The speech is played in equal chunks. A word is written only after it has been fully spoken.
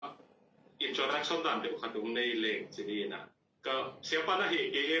รักสนดันเดี๋ยวขัดตรงในเล่งสิดีนะก็เสียปัญหาเหตุ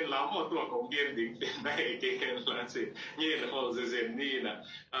เองแล้วหมดตัวของเย็นดิ้งเป็นได้เองแล้วสิเย็นพอจะเซนนี่นะ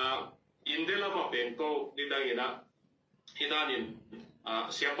อินเดียเราบอกเป็นก็ดีดังนี้นะที่ด้านนี้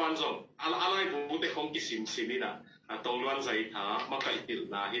เสียปัญหาอะไรบุตรของกิสิมสินี่นะตรงล้วนใจท้ามาไกลติด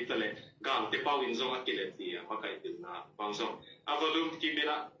นาฮิตเลยกางเตปาวินซงอักเลตีมาไกลติดนาบางส่วนวอลุ่มกิบิ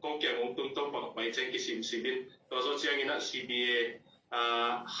นะก็แก่งตุ้มตุ้มปากไปเจงกิสิมสิบินตัวส่วนเชียงนี้นะ CBA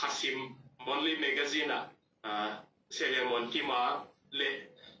ฮัสซิมมอนลีแมกกาซีนะเซเลมอนกิมาเล่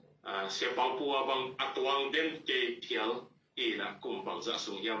เสียเปาปัวบางอัตวังเด่นเกยเทียลอีนะกลุ่มบางจะ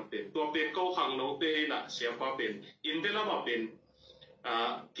ส่งยามเป็นตัวเป็นก็ขังโนเตนะเสียป้าเป็นอินเดียละมาเป็น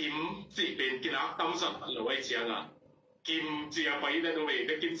กิมจีเป็นกินักตั้มสัตว์เราไว้เชียงอ่ะกิมจีไปได้ตรงไหน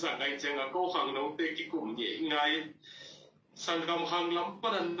ก็กิมสัตว์ไงเชียงอ่ะก็ขังโนเตกิกลุ่มใหญ่ไงสังคมขังล้ำป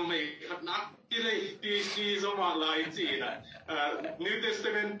นันตรงไหนขนักที่เลยที่สมัยไล่จีนะNew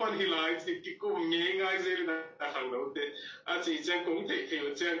Testament ปันฮิไลจีกิกลุ่มใหญ่ไงจีนะขังโนเตจีเชียงคงเที่ยว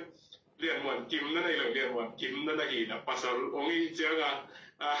เชียงเรียนวันกิมนั่นเองเรียนวันกิมนั่นเองนะภาษาองค์เชียงอ่ะ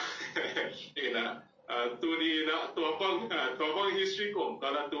เองนะตัวนี้นะตัวบัง history ของกา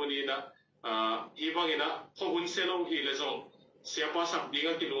รตัวนี้นะอีบางนะพอหุ่นเซลล์อีเลซงsiapa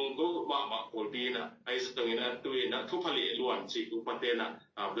sabdinga kilunggu ma polbina ai setengina tuina tu pali luan si tu patena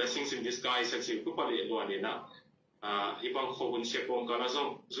blessings in disguise si tu pali luan ina ibang khobun sepong kana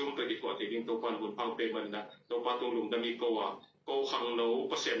zoom pe di ko tiging to pan hun pang pe man na to patung lum dami ko wa ko khang no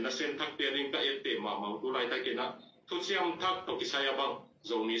pasen na sen thak pe ring ka ete ma tu lai ta kina tu chiam thak to kisaya bang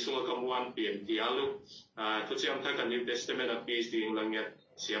zoni sunga kamuan pien tialu tu chiam thak kan New Testament na phd ing langyat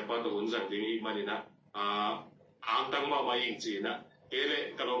siapa to hun jang ding i manina ang tang ma mai chi na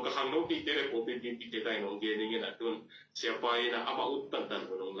kele kalong ka khang no pi kele po pi pi ke dai nong ge ning na tun siapa ina ama uttan tan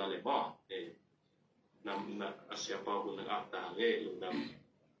nong la le ba nam na siapa bu na ata nge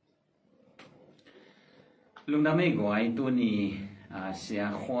lungdam ei goi tu ni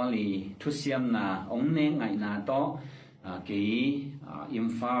sia khwali thu siam na ong ne ngai na to ki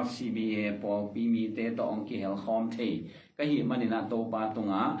imfa CBA po pi mi te to ong ki hel khom the ka hi manina to pa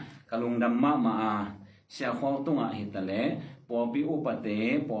tunga kalungdam maเสียข้อตุงอ่ะเหตุเลยปอปีอุปเต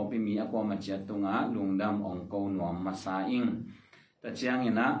ปอปีมีอากวมาเจียตุงอ่ะลุงดำองโกนวมมาสาอิงแต่เจียง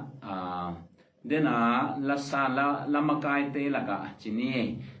นะเดน่าละซาละมากายเตละกะจีนี่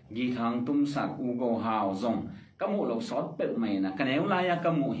กีทางตุ้มสักอูโกฮาวซงกมูเราสอดเป็ดใหม่นะกันเอวลายก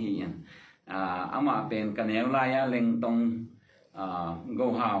มูเฮียนอามาเป็นกันเอวลายเล็งตรงโก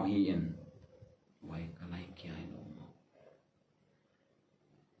ฮาวเฮียนไว้กันไรเกี่ยลง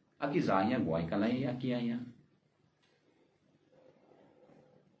อากิจายะกวยกันไรอากิยะ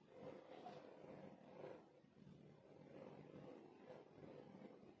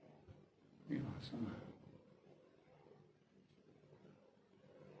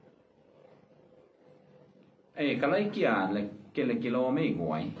กันไรกี่ยเลยกิโลไม่ก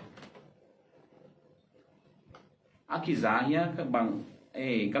วยอากิจายะกับบาง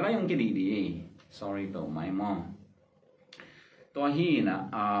กันไรยังกิดี sorry ตัวไม่มองตัวฮีนะ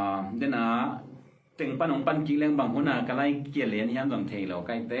เดน่าถึงปันองปันกิเลงบางคนน่ะก็ไล่เกี่ยเลียนยันตรงเทลใ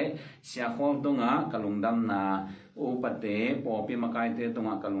กล้เตะเสียข้อตรงอ่ะกะลุงดำนาอุปเตปอปีมาใกล้เตะตรง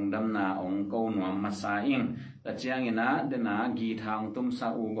อ่ะกะลุงดำนาองโกนวมมาสาอิงแต่เจียงนะเดน่ากีทางตุ้มซา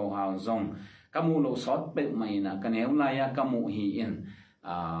อูโกฮาวซงกมูโลสอดเป็ดไม่นะกันเอวลายกมูฮีอิน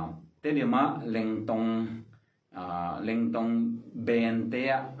เตเดียมาเล็งตรงเบนเตะ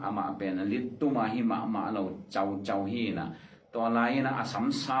อามาเป็นลิตตุมาหิมาเราเจ้าฮีนะตัวลายนะอาสัม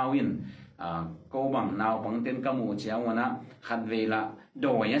สาวินโกบังนาวบังเต็นกมูเจ้าวันนะขัดเวลาโด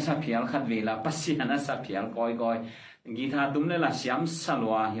ยยะสัพยาขัดเวลาปัสยานะสัพยาก้อยกีธาตุ้มเลยละเสียมสลั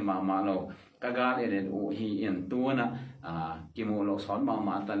วหิมาโลกากาเอเดโอฮีอินตัวนะกิมูโลสอนม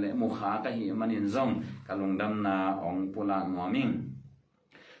าตะเลมุขาก็หิมันอินซงกะลงดำนาองปุลางวมิง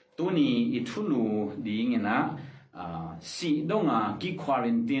ตัวนี้อิทุลูดีเงี้ยนะสีดงกิควา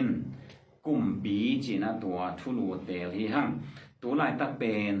รันตินกุมปีจีนะตัวทุลูเตลฮีหังตัวลายตักเ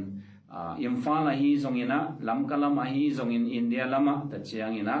ป็นอิมฟาลาฮีทรงอินะลำกะลำฮีทรงอินเดียลำแต่เชีย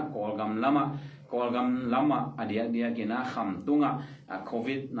งอินะกอลกัมลำอดียกินะคำตุงโค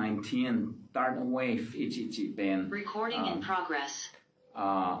วิด-19 third wave อิจิเป็น recording in progress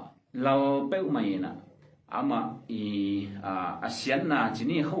เราเป้าไม่นะอามาอาเซียนนะจี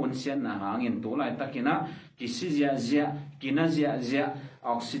นี่เขาวันเซียนนะหาเงินตัวลายตักกินะกิสิเจียกินะเจียอ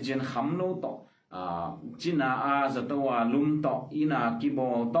อกซิเจนคำโลโต จินาอาจะตัวลุมต่ออินากิบอ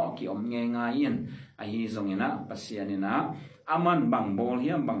ลต่อกิอมเงงายินไอฮิซงอินะปัสยานินะอามันบังบอลเฮี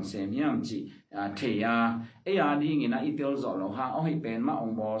ยมบังเซมเฮียมจิเทียเอียดีงินะอิเตลจอลฮะเอาให้เป็นมาอ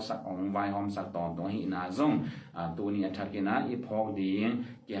งบอสักองไวหอมสักตอนตัวหินาซงตัวนี้ทักกินะอีพอกดี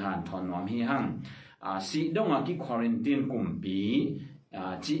เกี่ยหันทอนนอมฮิฮังสีดงอากิควอรันตินกุมปี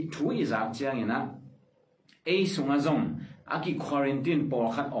จิทุยจากเจียงินะเอสุงาซงอากิควอรันตินปอล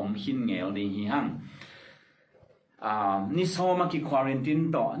ขัดอมหินเงลดีฮิฮังนิสอมอากิควอรันติน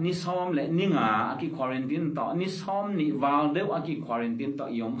ต่อนิสอมและนิงาอากิควอรันตินต่อนิสอมนิวาลเดวอากิควอรันตินต่อ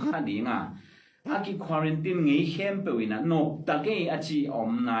ยมขัดดีงาอากิควอรันตินงี้เข้มเปวินะนกตะเกยอาจีอม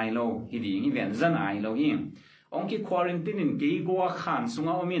นายโลฮิดีงี้เวียนจันไอโลฮิองกิควอรันตินเกยกัวขันสุง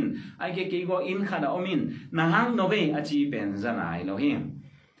าอมินไอเกยกัวอินขัดอมินนะฮังโนเวอาจีเป็นจันไอโลฮิ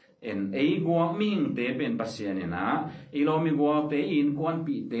เอ็นเอกัวมิงเตเป็นปัสยานินะอีโลมีกัวเตอินกวน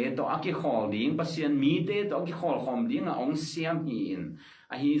ปีเตต่ออากิขอลดิ้งปัสยานมีเตต่ออากิขอลขอมดิ้งองเสียมอิน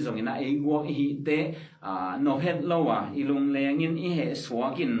อาฮิจงอินะเอกัวอีเตโนเฮดโลวะอีลุงเลงินอีเหสว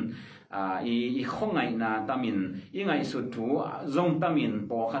กินอีข้องไงนาตามินอีไงสุดทูจงตามิน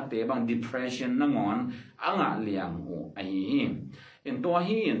ปอคัดเตบัง depression นั่งอนอ่างเลียงอูไอเอ็นตัว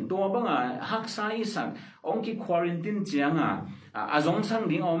ฮีนตัวบังฮักไซสักองกิควอรันตินเจียงอาจงสัง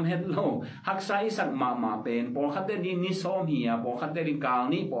ดิ้งอมเฮดโลฮักไซสักมาเป็นปอคัดเตดินนิสอมฮีปอคัดเตดินกาล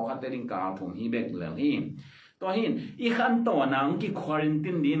นี่ปอคัดเตดินกาลถุงฮีเบกเหลืองฮีตัวหินอีขันตัวนางกิควอรัน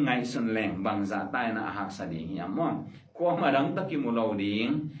ตินดินไงส่วนแหล่งบางจะตายนะฮักสดีฮีมั่งกวมาดังตะกิมุโลดิ้ง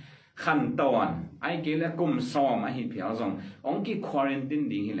ขั้นตอนไอ้เกล้กุมซ้อมไอ้หิเพียวจงองกิควอรันติน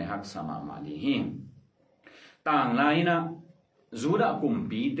ดิ้งฮิเลฮักสมาดีฮีต่างไรนะจูดะกุม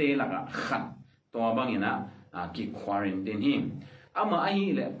ปีเตลักขัดตัวบางอย่างนะกิควอรันตินฮีอามาไอ้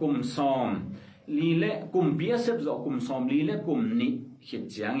เลกุมซ้อมลีเลกุมปีเสพจกุมซ้อมลีเลกุมนี้หิด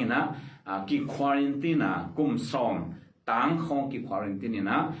จังอย่างนะกิควอรันตินะกุมซ้อมต่างของกิควอรันติน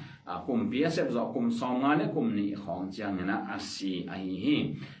นะกุมปีเสพจกุมซ้อมงานเลกุมนี้ของจังอย่างนะอาศีไอ้ฮี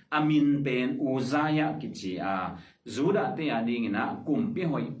อามินเป็นอุซายะกิจีจูดะเตียดิ้งนะกุมปี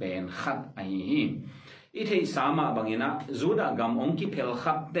หอยเป็นขัดไอ้ฮีอีที่สามบางอย่างนะจูดะกำองกิเพล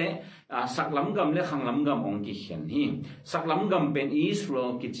ขับเตสักลำกำและขังลำกำองกิเขียนฮีสักลำกำเป็นอิสราเอ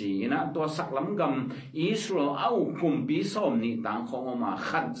ลกิจีนะตัวสักลำกำอิสราเอลเอากุมปีส้มนี่ต่างของออกมา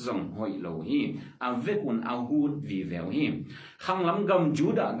ขัดจงหอยโลฮีเวกุนเอาหูดวิเวลฮีขังลำกำจู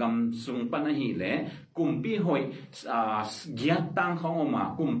ดะกำสุงปนฮีเล่กุมปีหอยเกียรติต่างของออกมา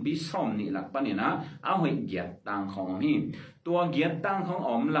กุมปีส้มนี่หลักปนินะเอาหอยเกียรติต่างของฮีตัวเกียรติต่างของอ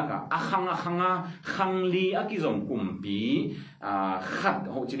มลักขังลีอากิจงกุมปีขัด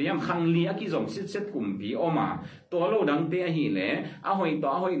หกจีเรียมขังลีอากิจงเซตกุมปีออกมาตัวโลดังเตะฮีเล่เอาหอยตัว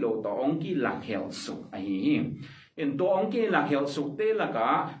เอาหอยโลตัวองกีหลักเหวสุไอฮีเอ็นตัวองกีหลักเหวสุเตลัก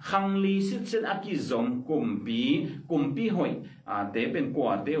ขังลีเซตอากิจงกุมปีหอยเตเป็นกว่า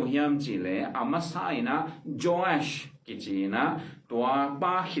เตอเฮียมจีเล่อามาไซนะจอชกิจีนะตัวป้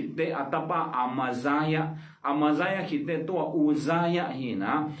าขิดเตอัตป้าอามาซายาขิดเตตัวอุซายาฮีน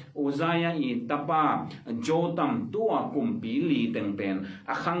ะอุซายาอีตป้าโจตัมตัวกุมปีลีเต็งเป็น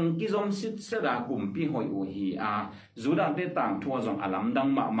ขังกิจอมสิทธิ์เสดากุมปีหอยอุฮีจูดาเตต่างทัวจงอลัมดัง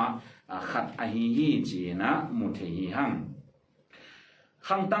มาขัดอฮีจีนะมุเทฮีหัง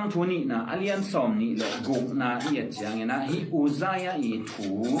ขังตั้งทุนี่นะอเลียนสอมนี่เลยกุกนาเอียดจังนะฮีอุซายาอีทู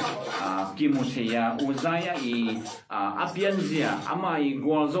กิมุเทียอุซายาอีอาเปียนเซียอามาอี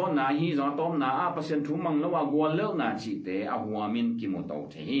กัวโซนาฮีจงต้มนาเปอร์เซ็นต์ทุมังแล้วว่ากัวเลิกนาจีเตอาหัวมินกิมุโต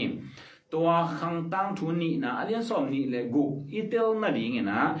เทฮีตัวขังตั้งทุนี่นะอเลียนสอมนี่เลยกุกอีเตลนาดิ่ง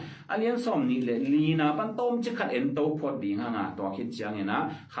นะอเลียนสอมนี่เลยลีนาปันต้มจะขัดเอ็นโตพอดดิ่งฮะตัวคิดจังนะ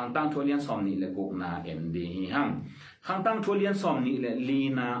ขังตั้งทุเลียนสอมนี่เลยกุกนาเอ็นดีฮังขังตั้งทุเรียนสอมนี่แหละลี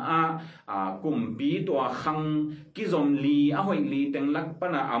นากุมปีตัวขังกิจอมลีหอยลีเต็งลักป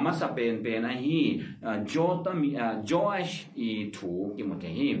นาอามาสเปนเป็นฮีจอตมีจอชอีถูกิมุเท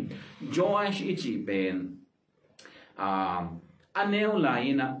ฮีจอชอีจีเป็นอันเนวไล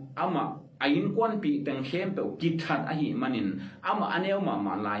นะอามาอายินกวนปีเต็งเข้มเปกิทัดฮีมันินอามาอันเนวม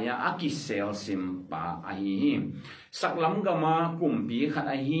าลายอากิเซลซิมปาฮีสักลำกามากุมปีขั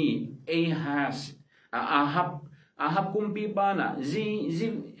ดฮีเอฮัสอาฮับกุมปีบานะ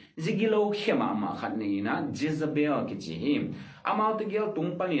ซิกิโลเข้มมาขัดนี่นะเจซาเบลกิจิฮิมอามาตะเกียวตุง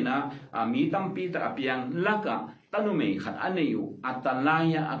ปานี่นะมีตัมปีตะเปียงลักะตันุเมขัดอันนี้อยู่อัตลา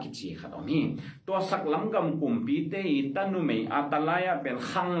ยะอากิจิขัดอมีตัวสักลำกำกุมปีเตยตันุเมอัตลายะเป็น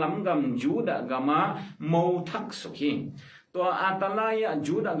ขังลำกำจูดะกามาโมทักสุขีต ตัวอาตลาย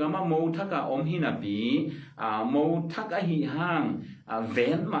จูดากามาโมทักอมหินาปีโมทักหิหางเว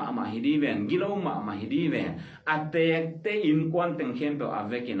นมาฮิดีเวนกิโลมาฮิดีเวนอาเตกเตอินควันเต็งเข้มเปออา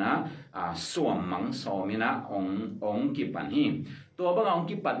เวกินะสวมมังสอมินะองกิปันหิตัวบางอง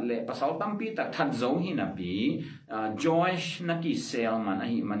กิปัดเละภาษาตั้มปีตัดทัดโจหินาปีจอยส์นักกิเซลมัน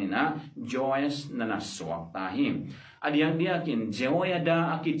หิมันนะจอยส์นันสวกตาหิadiang dia kin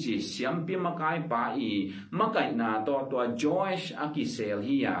jeoyada akichi siampi makai pai makai na to Joyce akisel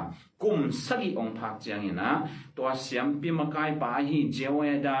hiya kum sagi ong phak chiang ina to siampi makai pai hi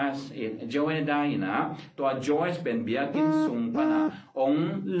jeoyada ina to Joyce ben bia kin sung pana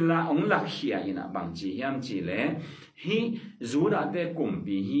ong lakhia ina bang chi hiam chi le hi zuda te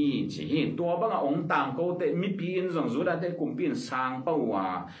kumpi hi chi hi to banga ong tang ko te mi pi in zong zuda te kumpi sang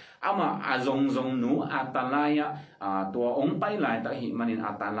pawa ama azong nu atalayaตัวองค์ไปหลายตะหิมันิน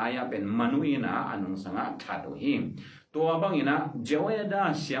อัตาลายะเป็นมนุษย์นะอนุสังฆทัดหิตัวบางอินะเจวเอดา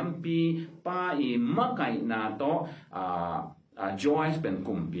เสียมปีป้าอีมักไก่นาโตJoyce เป็นก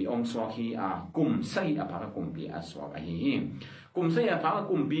ลุ่มปีองสวากีกลุ่มไซอภากลุ่มปีสวากีกลุ่มไซอภา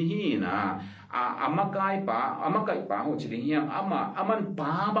กลุ่มปีฮีนะอามาไก่ป้าหัวจิตเฮียมอามันป้า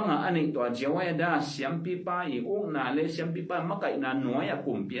บางอันนี้ตัวเจวเอดาเสียมปีป้าอีองนาเลเสียมปีป้ามักไก่นาหน่วยก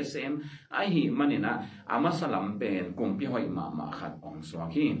ลุ่มปีเซมไอฮีมันนี่นะอามาสลัมเป็นกลุ่มปีหอยมาขัดองสวา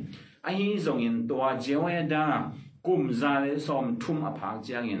กีไอฮีทรงอินตัวเจวเอดากลุ่มซาเลสอมทุ่มอภาเ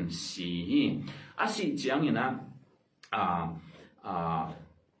จียงอินสีสีเจียงอินนะ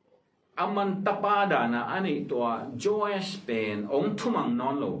มันตะปาดานะอันนี้ตัว Joyce เป็นองทุมังนอ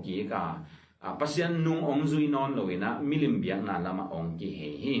นโลกีกาปัสยันนุงองซุยนอนโลยนะมิลิมเบียงนาลามาองกิเฮ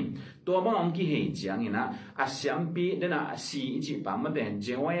หิตัวบางองกิเฮจียงนะอาเซียมปีเดนะสีจิปามาเดนเจ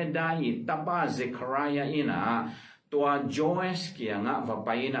วายได้ตะปาเซครายอินะตัว Joyce เกียงะว่าไป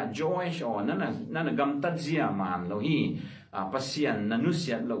นะ Joyce อ๋อนั่นกำตัดเจียมันโลหีpasien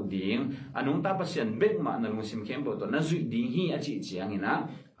nanusiat lo ding anung ta pasien bek ma na lung sim kem bo to na zui ding hi achi chiang ina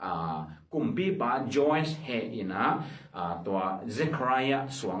kumpi pa Joyce he ina to Zechariah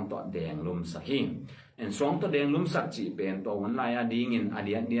suang to deng lum sa hi en suang to deng lum sak chi pen to wan la ya ding in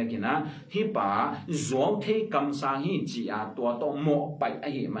adian dia kina hi pa zo the kam sa hi chi to mo pai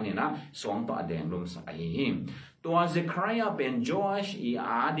a hi manina suang to deng lum sa hi to Zechariah pen Joyce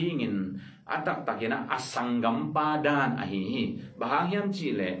ding in atak takina asangam padan ahi bahagiam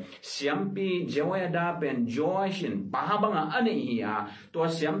chile siampi jeweda pen Joyce pahabanga ani hiya to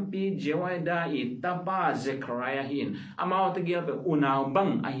siampi jeweda itapa Zechariah hin amao tegil pe unaw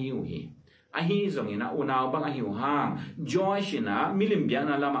bang ahi zongina unaw bang ahi hang Joyce na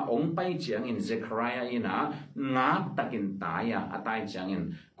milimbian na lama ong pai chiang in Zechariah ina ngak takin taya atay chiang in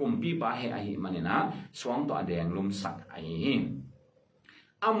kumpi pa he ahi manina swang to adeng lumsak ahi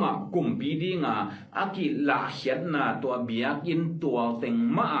ama kumpi di nga aki lahiat na tua biak in tua teng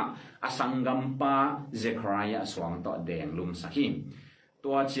ma asanggam pa Zechariah swang to deng lum sahi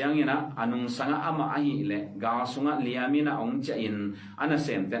tua chiang ina anung sanga ama ahi le ga sunga liamina ong cha in ana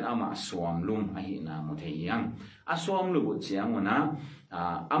sem ten ama swam lum ahi na mutheyang aswam lu chiang na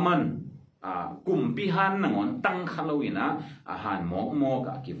aman kumpi han nangon tang khalowina han mo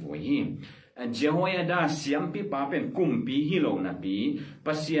ka ki voi Jehoiada siampi pa pen kumpi hilo na pi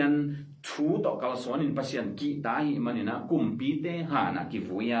pasien thu to kalson in pasien ki ta hi manina kumpi te hana ki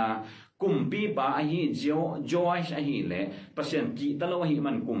vuya kumpi pa hi Joyce hi le pasien ki talo hi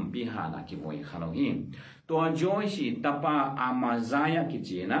man kumpi hana ki voi khalo hi to Joyce tapa Amazaya ki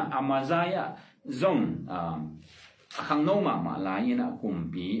chena Amazaya zong khang no ma la ina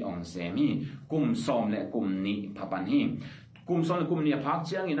kumpi ong semi kum som le kum ni papan hi kum son kum ni phak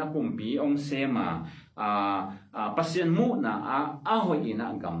chiang ina kumpi ong sema pasien mu na hoi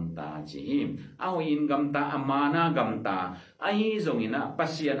ina gamta chi hoi in gamta amana gamta ahi zong ina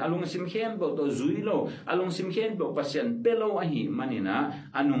pasien alung sim khem bo to zuilo alung sim khem bo pasien pelo ahi manina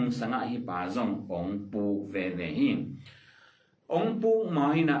anung sanga hi pa zong ong pu ve ve hi ong pu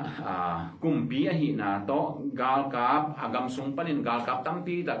mahina kumpi ahi na to gal kap agam sung panin gal kap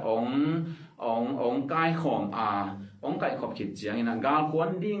tampi ta ong kai khom ong kai khop khit chiang ina gal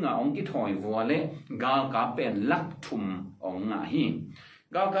kwan ding ong ki thoi wale gal kap pen lak thum ong nga hi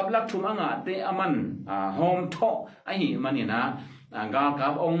gal kap lak thum anga te aman hom tho ahi manina gal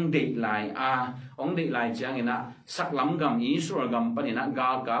kap ong de lai chiang ina sak lam gam i sur gam panina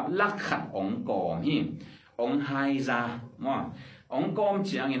gal kap lak khat ong kom hi ong hai za mo ong kom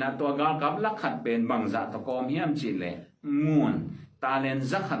chiang ina to gal kap lak khat pen bang za to kom hiam chi le ngun ta len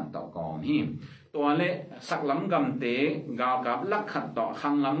za khat to kom hi ตัวเละสักลำกำเตะกากับลักขัดต่อขั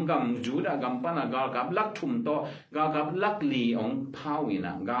งลำกำจูดากำปนะกากับลักทุ่มต่อกากับลักลีองพาวิน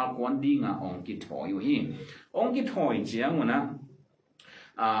ะกากวนดีงาองกิถอยอยู่ฮีองกิถอยเจียงวนะ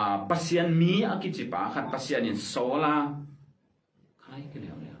ปัสยันมีอากิจิปาขัดปัสยันอินโซลาใครกันแ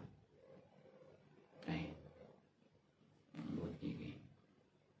ล้วเนี่ยไอ้ดูดี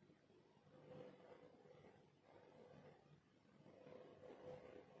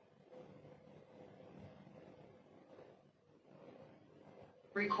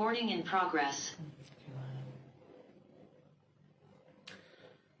Recording in progress.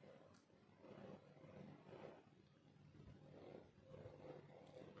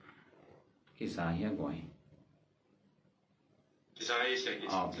 Kisah ya gue. Kisah saya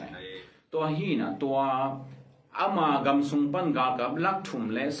kisah. Tua hi na tua ama gam sung pan gal gab lak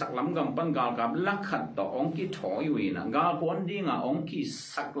thum le sak lam gam pan gal gab lak khat to ong ki thoi wi na gal kon di nga ong ki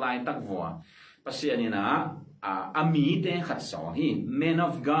sak lai tak wa pasien ni na ami te khat so hi man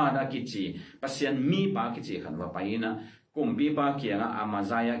of God a ki chi pasien mi pa ki chi khan wa pa ina kumpi pa ki nga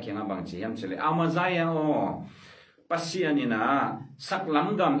amazaya ki nga bang chi yam chele amazaya o pasien ni na sak lam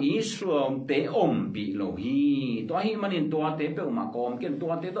gam Israel te bi lo hi to hi manin to te pe ma kom ken to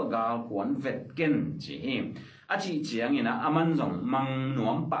te to gal kon vet ken chi hi a chi chiang ina aman jong mang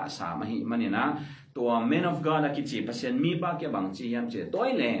nuam pa sa ma hi manina to man of God a ki chi pasien mi pa ke bang chi yam che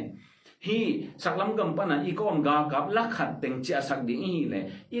toy le hi saklam gam pa na ikom ga kap lakhat teng chi asak ding hi le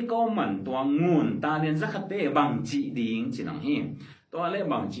ikom man to ngun ta len zakhat te bang chi ding chinang hi to le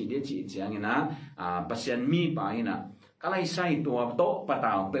bang chi de chi chiang ina pasien mi pa ina kalai sai to to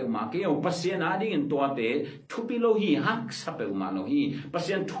pataw pe ma ke o pasien a ding to te thupi lo hi hak sa pe ma lo hi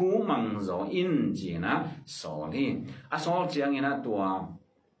pasien thu mang zo in ji na so hi a so chiang ina to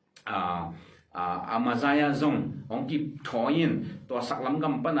amazaya zong ong ki thoin to saklam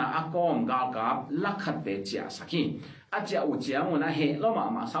gam pana akom gal kap lakhat te chia sakhi a chia u chiang una he lo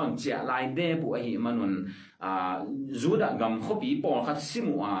ma saun chia lai de bu hi manun zuda gam khopi por khat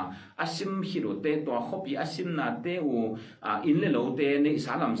simu asim hiru te to khopi asim na te u in le lo te ne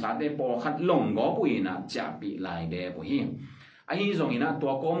salam sa te por khat long go bu ina chia pi lai de bu hi ahi zong ina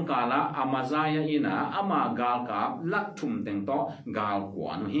to kom kala amazaya ina ama gal kap lak thum teng to gal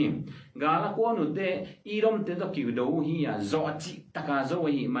kwan hi gal kwan u te irom te to ki do hi ya zo chi taka zo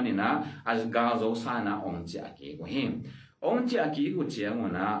hi manina as gal zo sana ong cha ki ko hi ong cha ki ku chiang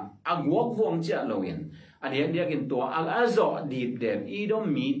na agwok wong cha lo yin adiak dia kin to al azo dip dem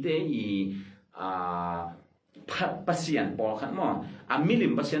idom mi te I pasien por khat mo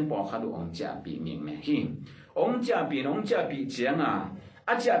milim pasien por khat ong cha pi ming me hi ong cha pi chiang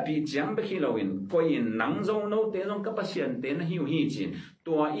a cha pi chiang be hi lo in ko in nang zo no te long ka pasien te na hiu hi chin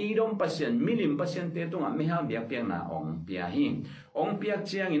to idom pasien milim pasien te to me ha biak piang na ong pia hi ong piak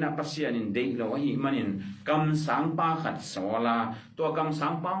chiang ina pasien in dei lo hi manin kam sang pa khat sola to kam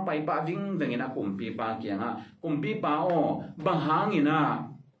sang pa pai pa ving deng ina kumpi pa kianga kumpi pa o bahang ina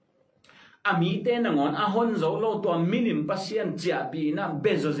ami te nangon ahon zo lo to minim pasien chia pi na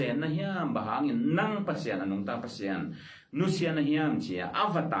bezozen na hiam bahangin nang pasien anung ta pasien nusia na hiam chia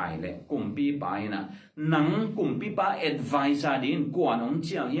avatai le kumpi pa ina nang kumpi pa advisor din kuan ong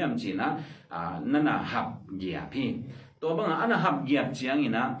chiang hiam china nana hab gia pi to bang ana hab gia chiang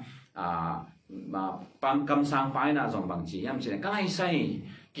ina pam kam sang pa ina zong bang chi hiam china kai sai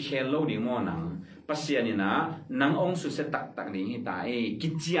ki hello ding mo nang pasien ina nang ong su se tak tak ding hi ta e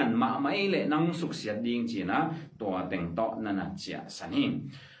kichian ma mai le nang suk sia ding china to teng to nana chia san hi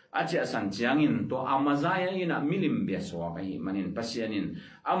a chia san chiang in to amazaya ina milim be so ka hi manin pasien in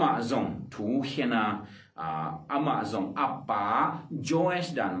ama zong thu hena ama zong apa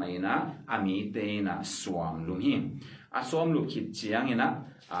joes dan mai na ami te na swam lu hi a swam lu khit chiang ina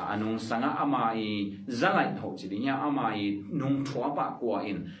anung sanga ama I zalai ho chi ding ya ama I nung thua pa kwa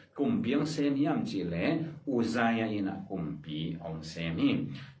in kumpiang sem hiam chi le uzaya ina kumpi ong sem hi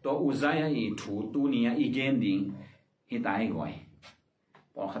to uzaya I thu tu nia I gen ding hi tai goi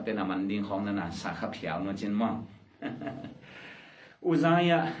po khate na man ding khong na sa khap hiao no chin mo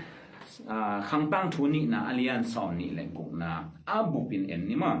uzaya khang tang thu ni na alian som ni le kuk na abupin en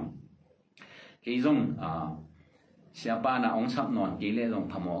ni ma ke zong siapa na ong sap non ki le long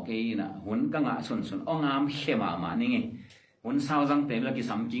thamo ke na hun ka nga sun sun ong am khema ma ni nge hun sao jang te la ki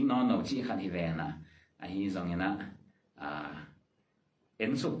sam king non no chi khan hi ve na a hi zong ina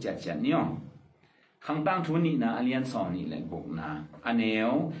en suk chat chat ni ong khang tang thu ni na alian som ni le buk na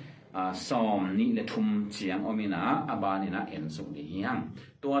aneo som ni le thum chiang omina abani na en suk ni yang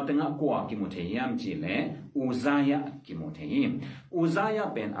to tenga kwa ki mu the yam chi le uzaya ki mu the uzaya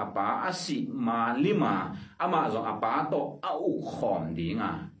ben apa asi ma lima ama zo apa to au khom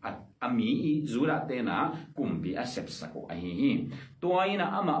dinga ami Juda te na kumpi a sep sako a hi tua ina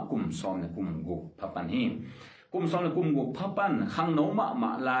ama kum som na kum gu phapan hi kum som na kum gu phapan khang no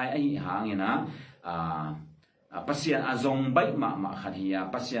ma lai a hi hangina pasian azong bai ma khathia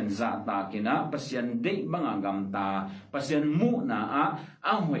pasian za ta kina pasian de banga gam ta pasian mu na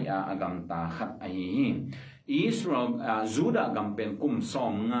a hoi a agam ta khat a hi Israel Juda gampen kum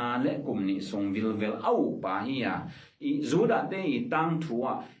som nga le kum ni song vilvel au pa hiya Juda te I tang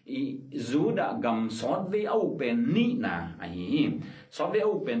thua Juda gam sot ve au pen ni na ai sot ve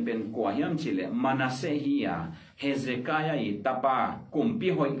au pen kwa hiam chile Manasseh hiya Hezekiah I tapa kumpi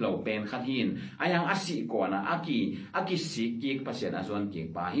hoi lo pen khathin ayang asi ko na aki si ki pasien azon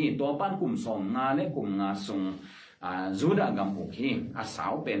ki pa hi to pan kum som nga le kum nga sung Juda gam ukhi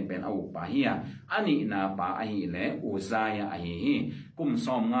asau pen au pa hiya ani na pa ai le Uzziah ai kum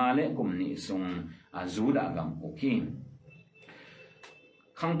som nga le kum ni sung Juda gam ukhi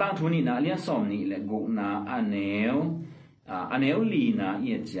khang tang thu ni na lia som ni le gu na aneu li na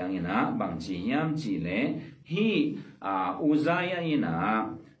ye chiang ina bang chi yam chi le hi Uzziah ina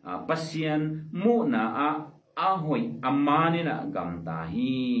pasian mu na a hoi amani na gam ta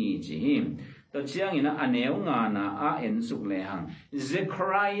hi chi to chiang ina aneu nga na a en suk le hang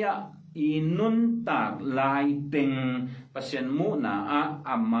Zechariah inun tak lai teng pasien mu na a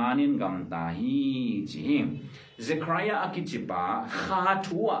amanin gam ta hi chi Zechariah akichipa kha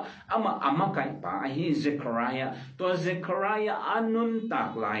thua ama kai pa hi Zechariah to Zechariah anun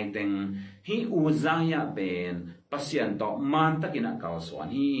tak lai teng hi Uzziah ben pasien to man takina kal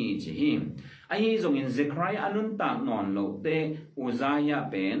swan hi chi ai zong in Zechariah anun tak non lo te Uzziah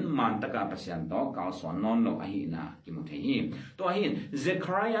ben man taka pasien to kal swan non lo ai na kimuthe hi to hi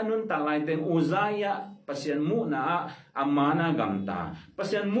Zechariah anun tak lai teng Uzziah pasien mu na amana gamta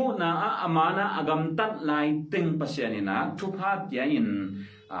pasien mu na amana agamtat lai teng pasien ina thuphat ya in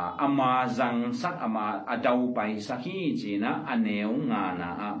ama zang sak ama adau pai sakhi china aneu nga na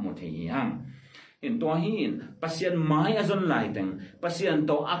muthei hang in to hin pasien mai azon lai teng pasien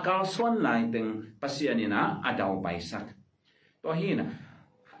to akal swan lai teng pasien ina adau pai sak to hin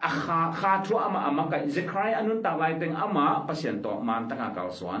kha thu ama kai Zechariah anun tak lai teng ama pasien to man taka kal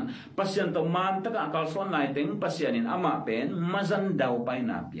swan pasien to man taka kal swan lai teng pasien in ama pen mazan dau pai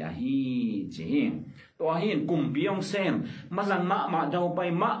na pia hi chi to hin kum biong sem mazan ma dau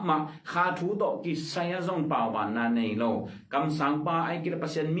pai ma kha thu to ki saya zong pa wan na nei lo kam sang pa ai ki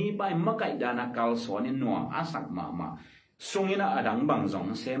pasien mi pai ma kai dana kal swan in no asak ma sungina adang bang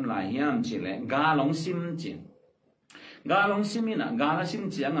zong sem lai hiam chi le ga long sim chi galong simina gala sim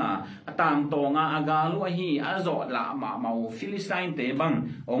chianga atang to nga agalu hi azo la ma mau Philistine te bang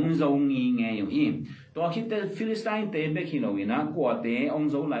ong zo ngi nge yu hi to khite Philistine te be khilowina ko te ong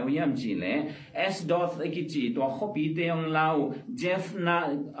zo lai yam chi le s doth ekichi to khopi te ong lau Jeff na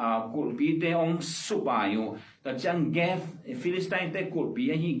kulpi te ong supayu to chang gef Philistine te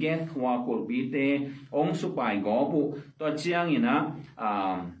kulpi hi gef wa kulpi te ong supai go pu to chiang ina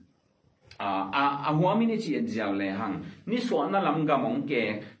huami ni chi jiao le hang ni so na lam ga mong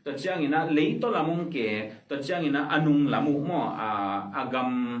ke to chiang ina le to lam mong ke to chiang ina anung lamu mo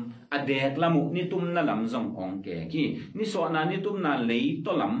agam adek lamu ni tum na lam zong ong ke ki ni so na ni tum na le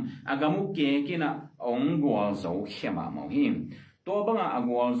to lam agamu ke ki na ong go zo khema mo hi to banga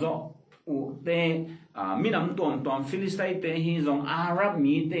agwal zo u te minam tom Philistine te hi zong Arab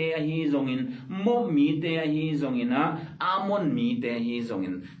mi te hi zong in mo mi te hi zong ina Amon mi te hi zong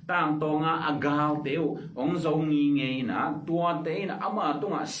in tang to nga agal te ong zong ngi nge na tua te na ama to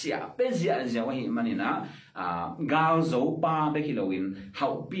nga sia pe zia zia wa hi manina gal zo pa be kilowin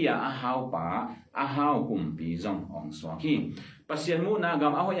hau pia hau pa hau kumpi zong ong so ki pasien mu na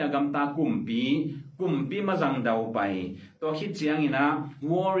gam ahoy agam ta kumpi mazang dau pai to hi chiang ina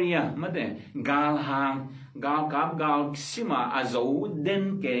warrior mate gal hang gal kap gal sima azo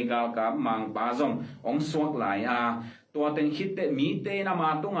den ke gal kap mang pa zong ong suak lai to ten hit te mi te na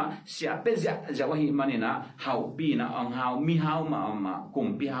ma tunga sia pe ja wa hi manina hau pi na ong hau mi hau ma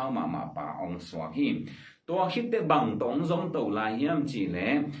kumpi hau ma pa ong suak hi to hit te bang tong zong to lai hiam chi le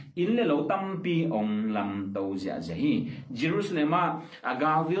in le lo tam pi ong lam to ja hi Jerusalem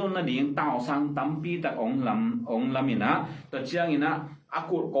agavil na ding tao sang tam pi ta ong lamina to chiang ina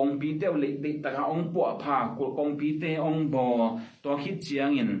akul kong pi te le ta ong po pha kul kong pi te ong bo to hit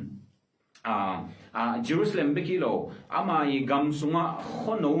chiang in Jerusalem bekilo ama I gam sunga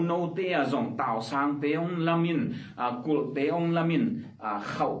khono no te azong tao sang te ong lamin kul te ong lamin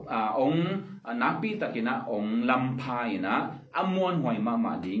khau ong napi takina ong lampai na amon hoi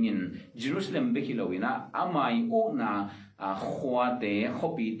ma dingin Jerusalem bekilo ina ama I u na khwa te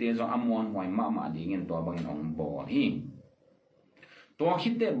khopi te zo amon hoi ma dingin to bangin ong bo hi tua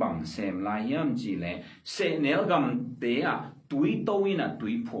khít tê bằng xem lại hiểm chỉ lệ sẽ nếu gầm tế túi tôi na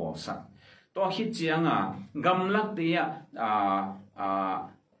túi phổ sắc tua khít chiang gầm lắc tế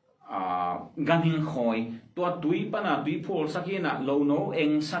gan hình khôi tua túi pana túi phổ sakin lâu nấu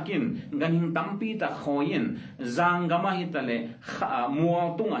eng sakin gan hình tampi ta khoyin giang gama hitale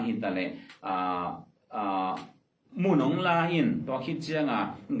mua tung hitale munong la in to khit chiang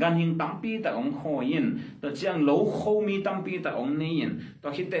gan hing tampi ta ong khoin to chiang lo khomi tampi ta ong nein to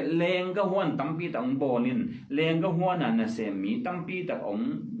khit te leng ga huan tampi ta ong bolin leng ga huan na se mi tampi ta ong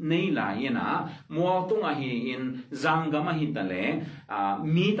nei la ina mo tunga hi in zanga ma hi ta le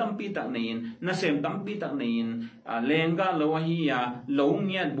mi tampi ta nein na sem tampi ta nein leng ga lo hi lo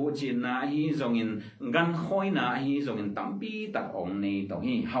ngiat bu chin na hi zong in gan khoi na hi zong in tampi ta ong nei to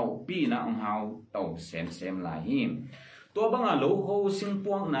hi hau pi na ong hau to sem la hiตัวบางโลโก้สิงพ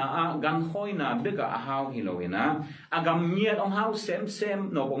วงนะกันค่อยนะเบกะฮาวฮิโลเวนะกำเนียดองฮาวเซม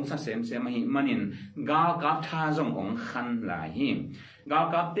โนบงซาเซมหิมันินกากับท่าจงองขันหลายหิกา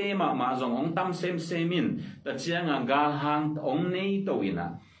กับเตมาจงองตั้มเซมินแต่เชียงกาหางองนี้ตัวนะ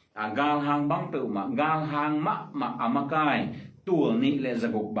กาหางบังเปิมกาหางมะอามากายตัวนี้เลจะ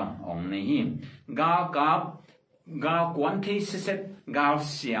กุกบังองนี้หิกากับกวนที่เสร็จกา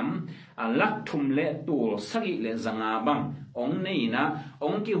เสียมลักทุมเละตัวสักเละจังอาบังองนี่นะอ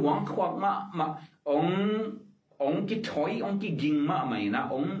งกี่หวังควักมาองกี่ถอยองกี่ยิงมาไหมนะ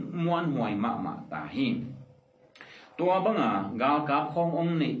องมวนหวยมาตาหิตัวบังกากับขององ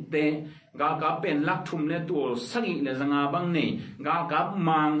นี่เตกากับเป็นลักทุมเละตัวสักเละจังอาบังนี่กากับ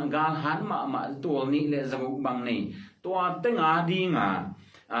มังกาหันมาตัวนี้เละจังบังนี่ตัวเต็งอาดีงา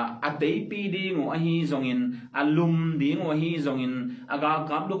atei pi di ngo hi zongin alum di ngo hi zongin aga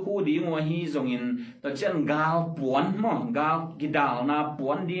kap lu khu di ngo hi zongin ta chen gal puan mo gal gidal na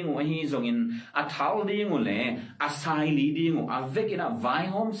puan di ngo hi zongin a thal di ngo le a sai li di ngo a vekina vai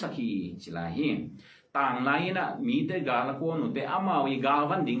hom sakhi chila hi tang lai na mi te gal ko nu te amawi gal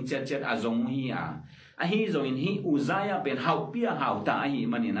van ding chet a zong hi hi zongin hi uzaya pen hau pia hau ta hi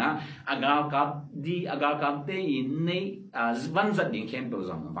manina aga kap te in nei van zat ding khem to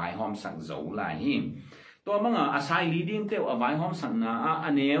zong vai hom sang zo lai hi to manga asai leading te vai hom sang na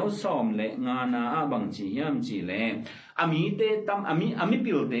aneu som le nga na bang chi yam chi le ami te tam ami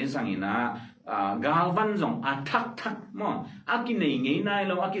pil te sangina galvan zong thak mo aki nei ngei nai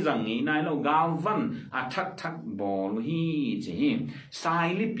lo aki zang ngei nai lo galvan thak bol hi chi sai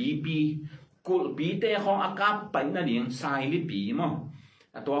li piกูปีเตะของอากาศไปนั่นเองสายลิปีมั้ง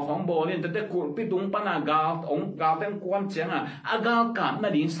ตัวของโบเนี่ยแต่กูปีตุงปนากาองกาเต็มกวนเจียงอากาศกันนั่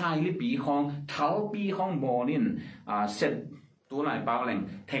นเองสายลิปีของเท้าปีของโบเนี่ยเสร็จตัวไหนเปล่าแหล่ง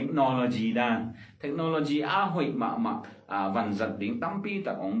เทคโนโลยีด้านเทคโนโลยีหอยมาวันจัดดิ่งตั้มปีแ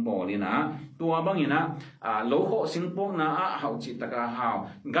ต่องโบเนี่ยนะตัวบางอย่างนะโลโก้สิงพวกนะเฮาจิตกาฮาว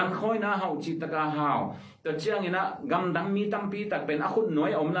กันค่อยนะเฮาจิตกาฮาวแต่เจ้าอย่างนะกำดังมีตั้มปีแต่เป็นอาคุณน้อ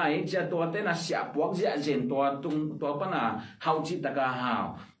ยอมไหนเจ้าตัวเต้นเสียพวกเจ้าเจนตัวปนะเฮาจิตกาฮาว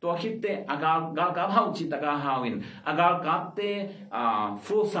ตัวคิดเตอากากับเฮาจิตกาฮาวินอากากับเต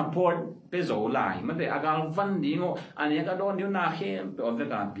full support เปโซไลมันแต่อากาวันดีงอันนี้ก็โดนเดี๋ยวนาเข้มตัวเว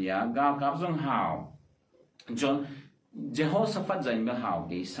กาเปียกากับส่งฮาวจนเจโฮสฟัดใจเมื่อฮาวเ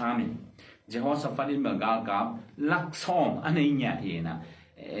กสามิเจโฮสฟัดเมื่อกากับลักซองอันนี้เนี่ยเองนะ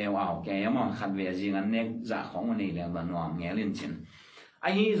เอาแกมาขัดเวจิงันเนกจะของวันนี้เรื่องบ้านนวมเงี้ยลินจินไอ้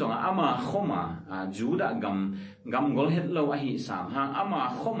ฮีส่งอามาเข้ามาจูดกำกอลเฮ็ดเราไอ้ฮีสามหางอามา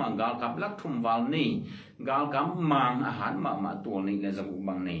เข้ามากากับลักทุมวาลนี่กากับมังอาหารมาตัวนี้เลยจะบุก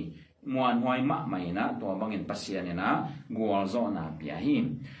บังนี่มวนหอยมะใหม่นะตัวบางเงินปัสเซียเนี่ยนะกัวโซนาเปียหิน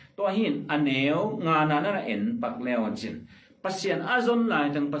ตัวหินอันเนวงานนั้นเอ็นปักเลวจินปัสเซียนอาซอนไล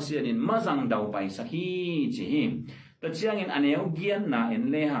จังปัสเซียนินมาจังดาวไปสักฮีจิหิมแต่เชียงอินอันเนวเกียนนาเอ็น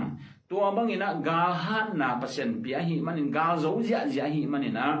เลหังตัวบางอินะกาฮันนาปัสเซียนเปียหิมันอินกาโซเจียหิมัน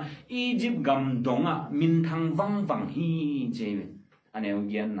อินะอียิปต์กำดงมินทังวังฮีเจอันเนวเ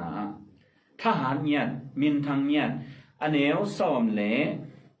กียนนาทหารเนี่ยมินทังเนี่ยอันเนวซ้อมเล่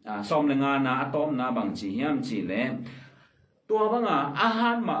ซ้อมงานนะอะตอมนะบางจีเฮียมจีเล่ตัวบางอาหา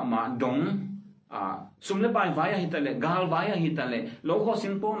รมาดงสุมเลปายไว้หิตเลกาลไว้หิตเลโลโคสิ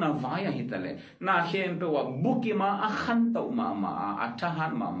งโปนะไว้หิตเลนาเข้มเปว่าบุกิมาอาขันโตมาอัทหา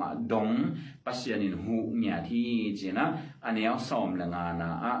รมาดงปัสยานินหูเนี่ยที่จีนะอันนี้ซ้อมงานนะ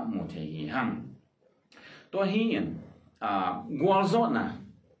มุเทหังตัวเฮียนกัวโซน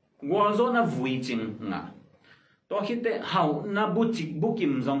ะวุยจิงงะตัวคิดแต่เฮานะบุกิ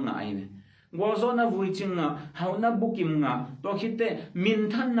มซองนะไอ้เนี่ยกัวโซนะวุยจิงงะเฮานะบุกิมงะตัวคิดแต่มิน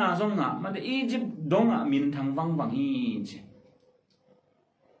ทันนะซองงะมันอียิปต์ดงมินทังวังฮีจิ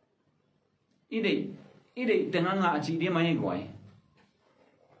อีเดแต่งงะจีดีไม่ก่อย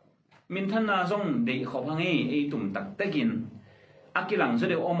min than na zong de khop hangi e tum tak takin akilang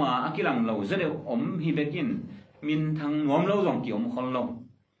zade oma akilang lo zade hi bekin min thang nom lo zong ki khon lo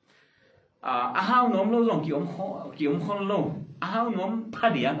a hao nom lo zong ki khon lo a hao nom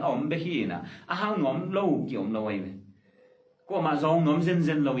phadian be hi na a hao nom lo ki lo ai ko ma zong nom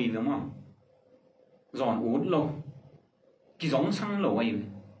zen lo i no ma zon ut lo ki zong sang lo ai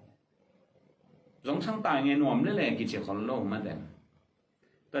zong sang tai nghe nom le ki che khon lo ma de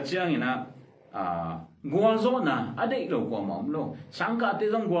ta chiang ina gua zo na adei lo ko mom lo sang ka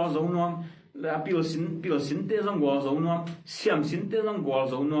te zong gua zo nom la pil sin te zong gua zo nom siam sin te zong gua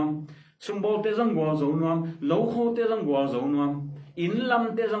zo nom sum bol te zong gua zo nom lo ho te zong gua zo nom in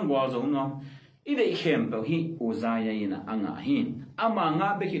lam te zong gua zo nom i dei khem to hi uzaya ina anga hi ama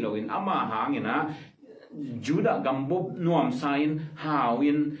nga be ki lo in ama hang ina juda gambob nuam sain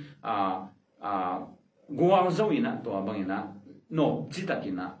hawin gua zo ina to bang ina no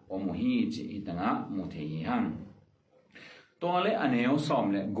chitakina omuhi chi itanga muthei hang tole aneo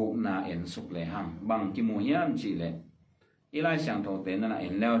som le gu na en suk le hang bang ki mu hiam chi le ilai sang tho te na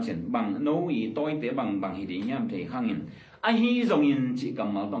en leo chen bang no i toi te bang hi ding hiam thei hang in a hi zong in chi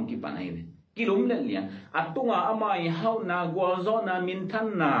kamal tong ki pan ai le ki lum le lian atunga amai hau na gwa zo na min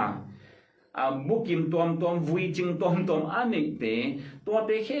than na bukim tom vui ching tom ani te to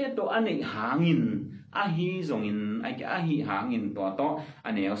te khe to ani hangin a hi zong in ai ka hi hangin to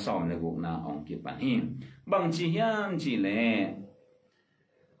aneo som le gu na ong ki pan hi bang chi hiam chi le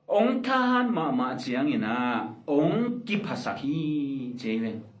ong than ma chiang ina ong ki phasak hi che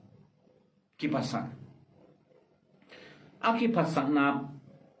le ki phasak a ki phasak na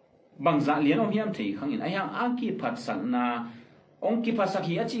bang za lian ong hiam thei khang in ayang a ki phasak na ong ki phasak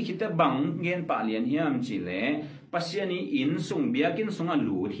hi a chi khite bang gen pa lian hiam chi le pasiani in sung biakin sunga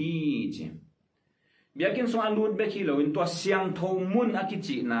lu thi chi biakin sunga lu be khi lo in to siang tho mun a ki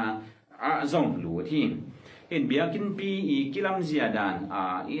chi na a zong lu thi in biakin pi i kilam zia dan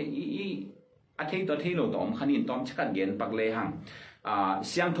a thei to thei lo tom khanin tom chakat gen pak le hang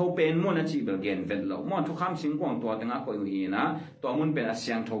siang tho pen mun a chi bel gen vet lo mon thu kham sing kwang to tanga ko hi na to mun pen a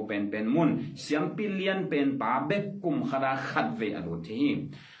siang tho pen mun siam pilian pen pa be kum khara khat ve a lu thi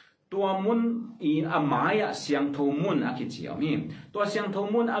to mun i amaya siang tho mun a ki chiao mi to siang tho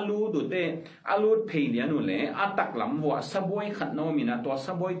mun alu du te alut phelian nu le atak lam wa saboi khat no mi na to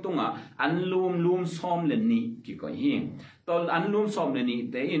saboi tunga an lum som le ni ki ko hi to an lum som le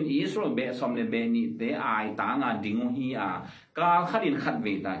ni te in israel be som le be ni te ai ta nga dingu hi ka kharin khat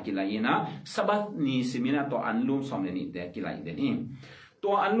ve ta ki la ina sabat ni simina to an lum som le ni te ki la de ni to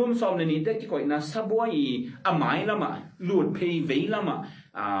an lum som le ni te ki ko ina saboi amai lama lut phei ve lama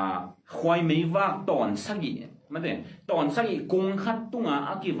khoi mei vak ton sagi mate ton sagi kung khat tunga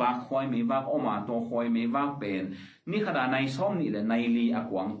aki vak khoi mei vak oma to khoi mei vak pen ni khada nai som ni le nai li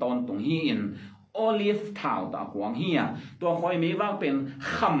akwang ton tung hi in olive thau ta akwang hi to khoi mei vak pen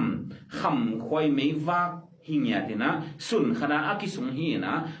kham khoi mei vak hi nya tina sun khada aki sung hi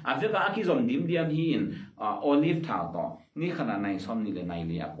na aveka aki zom dim diam hi in olive thau to ni khada nai som ni le nai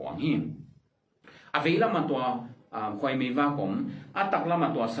li akwang hi avela ma to khoi mei va kom atak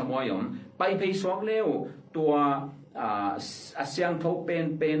lama to samoyom pai phei sok leo to asyang tho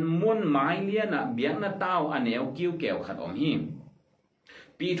pen mun mai liana biang na tao aneu kiu keu khat om hi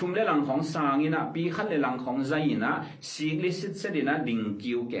pi thum le lang khong sang ina pi khat le lang khong zai ina si li sit sedina ding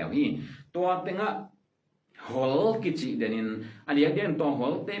kiu keu hi to tenga hol kichi denin alia den to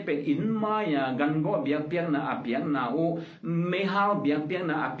hol te pe in maya gan go biak piang na apiang na u me hal biak piang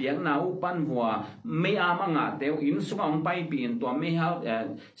na apiang na u pan bua me ama nga te in sung pai pin to me hal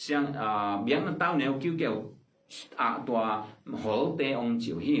siang biang na tao neu kiu keu to hol te ong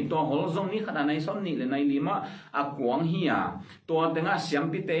chiu hi to hol zong ni khana nai som ni le nai lima akwang hi to tenga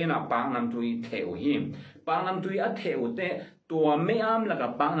siam pi te na pang nam tui theu hi pang nam tui a theu teตัวไม่อ้ำละกั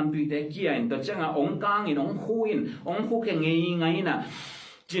บปางน้ำปีแต่เกี่ยนตัวเจ้าองกางอินองคู่แข่งไงน่ะ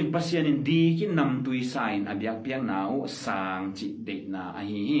จินปัสยานินดีกินนำตุยสายอับยักเปียงหนาวสางจิเด็กน่ะ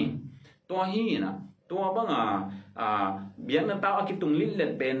ฮีตัวฮีน่ะตัวบ้างเบียงน้ำตาอากิตุงลิ้นเล็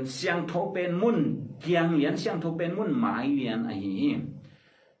ดเป็นเสียงโทเป็นมุ่นเกียงเหรียญเสียงโทเป็นมุ่นหมายเหรียญฮี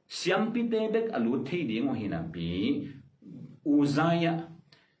เสียงปีเตเด็กอลุดเทดีงหินะปีอุซายะ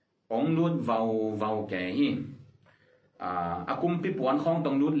องลุดวาวแก่ฮีkumpi puan khong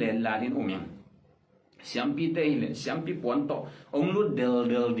tong lut len la din uming siampi te le siampi puan to ong lut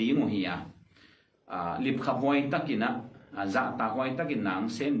del di ngo hi lip kha hoi takina za ta hoi takin nang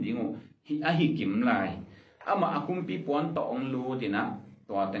sem di ngo hi kim lai ama akumpi puan to ong lu tina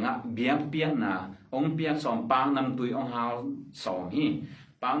to tenga biak piak na ong piak som pang nam tui ong hal som hi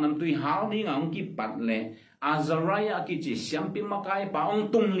pang nam tui hal ni ngong ki pat le Azariah ki chi siampi makai pa ong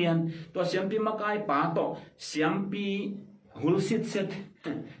tung lian to siampi makai pa to siampi hulsit set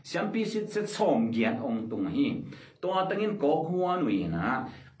siampi sit set som giat ong tung hi to atangin ko huan wi na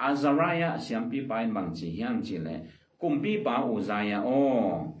Azariah siampi pa in bang chi hiam chi le kumpi pa Uzziah o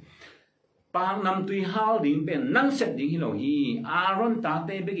pang nam tui hal ding pen nang set ding hi lo hi Aaron ta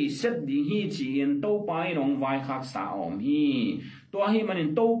te be ki set ding hi chi in to pai rong vai khak sa om hi tua hi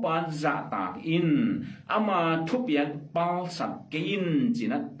manin to pan za tak in ama thupiat pal sat ke in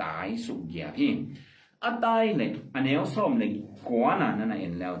china tai su gya hi atai le anel som le kwana na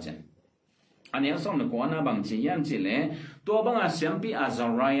en lao chen anel som le kwana bang chi yan chi le to bang a siampi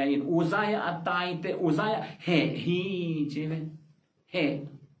Azariah in Uzziah atai te Uzziah he hi chi le he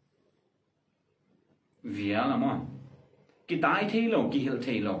via la mo ki tai thei lo ki hil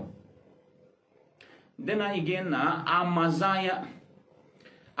thei lo then again na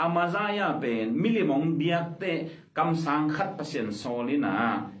Amaziah ben milimong biak te kam sang khat pasien solina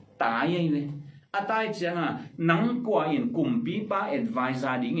tai le atai changa nang kwa in kumpi pa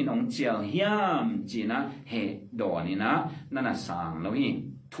advisor ding in ong chial hiam china he donina nana sang lo hi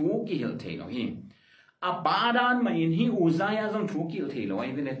thu ki hil thei lo hi apadan ma in hi Uzziah jong thu ki hil thei lo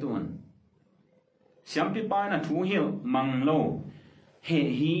ai vele tun siampi pa na thu hil mang lo he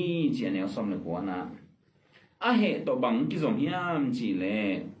hi chene som le ko na a he to bang ki zom hiam chi le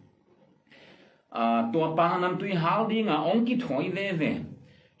tua pa nam tui hal ding a ong ki thoi ve ve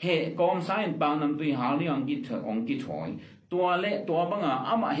he kom san pa nam tui hal ni ong ki thoi tua le tua bang a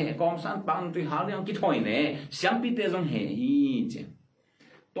ama he kom san pa nam tui hal ni ong ki thoi le siampi te zong he hi che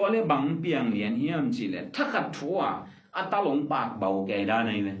tua le bang piang lian hiam chi le thakat thua atalong pak bau ke da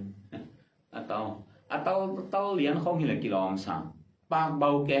nei le atao lian không hi le kilom sang pak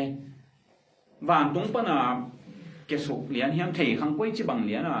bau ke van tung pa na ke suk lian hiam thei khang koi chi bang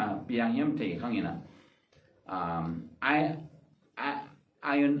lian a piang hiam thei khang ina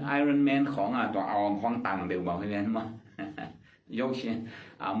Iron Man ของอ่ะตัวเอาของตังเบลบอกให้เรียนมาโยกเช่น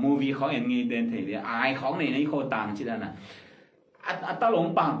movie ของอย่างงี้เดินถี่เลยของในนี้โคตังชิดานะตาหลง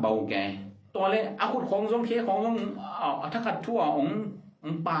ปากเบาแกตัวเล็กขุดของทรงเคของทรงถ้าขัดทั่วอง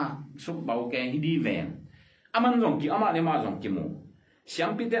ปากสุกเบาแกที่ดีแหวนมันทรงกี่มาเลยมาทรงกี่มูเสียง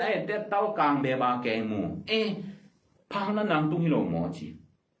ปีเตไอเตเต้ากลางเบบาแกมูพังนั้นนางตุ้งฮิโลโมจี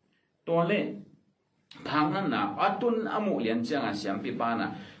ตัวเล็กพังนั้นนะตุนอมุเลียนเจียงเสียงปีปานะ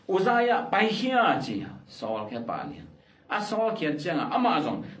Uzziahไปเฮียจีสอลแค่ปาเลียนสอลเขียนเจียงมาท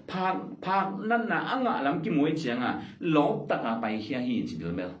รงพังนั้นนะลำกี่มวยเจียงลบตะกาไปเฮียฮีจี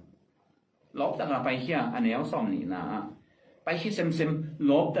เบลลบตะกาไปเฮียอันนี้เอาสอมนี่นะไปเฮียเซม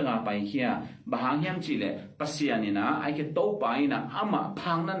ลบตะกาไปเฮียบางเฮียมจีเลยปัสยานี่นะไอ้แค่โตไปนะ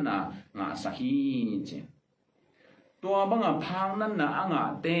พังนั้นนะงาสฮีจีตัวบางพังนั้นนะ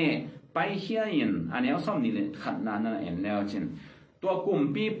เตไปเฮียยินอันนี้เอาสอมนี่เลยขัดนานนั่นเองแล้วจินตัวกลุ่ม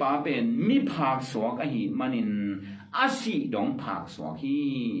ปีป้าเป็นมีผักสวกอหิมันินอาศีดองผักสวกฮี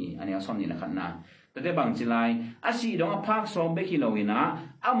อันนี้เอาสอมนี่เลยขัดนาแต่ได้บางจิไลอาศีดองผักสวกเบกิโลวินะ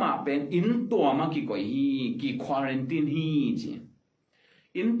มาเป็นอินตัวมากี่ก่อยฮีกี่ควอรันตินฮีจิ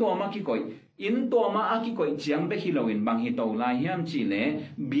อินตัวมากี่ก่อยอินตัวมากี่ก่อยเจียงเบกิโลวินบางฮิโตไลเฮียมจิเล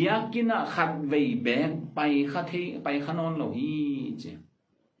เบียกินะขัดเวแบกไปขัดเทไปขนอนโลฮีจิ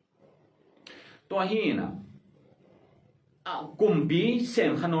ตัวฮีนะกลุ่มปีเสีย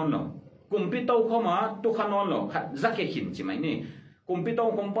งขนอนหรอกลุ่มปีโตเข้ามาตุขนอนหรอขัดจักเห็นใช่ไหมนี่กลุ่มปีโต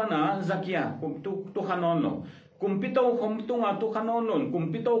คงปนะจักยากลุ่มตุขนอนหรอกลุ่มปีโตคงตุงตุขนอนหรอกลุ่ม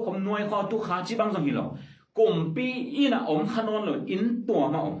ปีโตคงนวยข้อตุขาจีบังสังหิหรอกลุ่มปีอินะอมขนอนหรออินตัว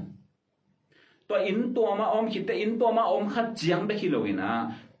มาอมตัวอินตัวมาอมคิดแต่อินตัวมาอมขัดเจียงไปคิโลวินะ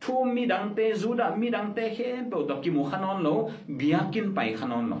ทุ่มมีดังเตจูดามีดังเตเข้มเปิดตะกิมูขนอนหรอเบียกินไปข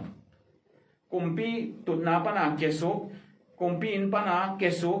นอนหรอกลุ่มปีตุนาปนาเกสุกลุ่มปีอินปนาเก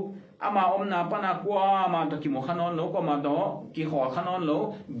สุมาอมนาปนากว่ามาตะกิโมขนอนโลก็มาดอกิขอขนอนโล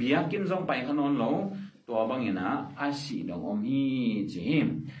เบียกินจงไปขนอนโลตัวบางอย่างนะอาศีดองอมฮีจิม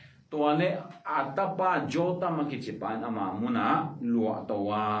ตัวเล่อัตตาโจตามากิจิปานมามุนะลัวตั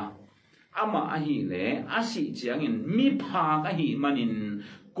วมาอหิเลอาศีเจียงอินมีพากอหิมันิน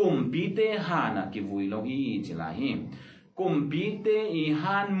กลุ่มปีเตหานะกิวุยโลฮีจิลาหิกลุ่มปีเตอีฮ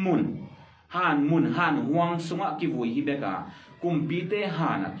านมุนฮานหวงสุงะกิวุยฮิเบกากุมปีเตหา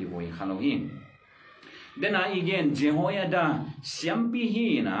นะกิวุยขลุหิเดน่าอีกเจโฮยาดาเสียมปีฮี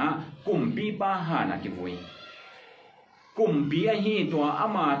นะกุมปีปาหานะกิวุยกุมปีฮีตัว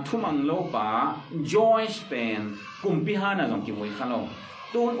มาทุมังโลปาจอยส์เป็นกุมปีหานะจงกิวุยขลุ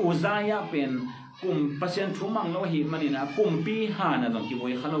ตูนอุซายะเป็นกุมเปอร์เซ็นต์ทุมังโลหิมันนี่นะกุมปีหานะจงกิวุ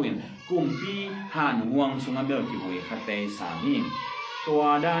ยขลุวินกุมปีหานหวงสุงะเบลกิวุยขเตสามีตัว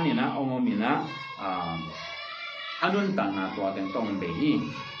ด้านนี่นะองมินะ อันนั้นต่างนาตัวเต็งต้องเบฮี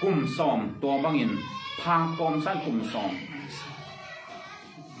กุมซอมตัวบางอินพากอมสั้นกุมซอม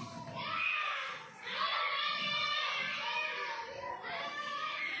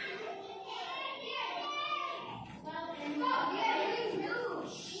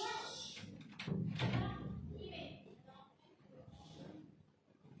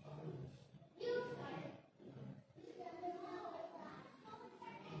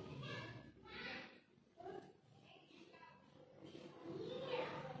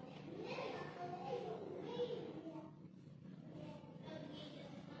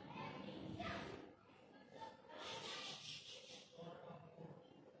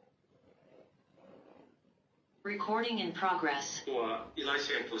Recording in progress. ตัวอีไลเ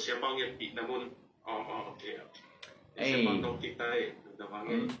ชียนตัวเสียบางอย่างปีน้ำมันโอเคเสียบางต้องติดได้แต่ว่าไง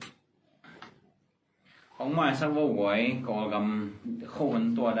ของมาสักว่าไว้ก็กำคน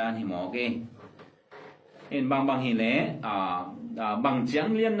ตัวด้านหิมอเกเห็นบางหิเล่บางเจียง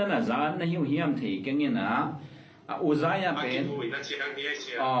เลี้ยนนั่นน่ะจ้าในหิวเฮียมถี่กันเนี่ยนะอุซายาเป็น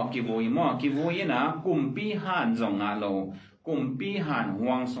กิบุยมั้งกิบุยนะกุมปีหันจงอาโลกุมปีหันห่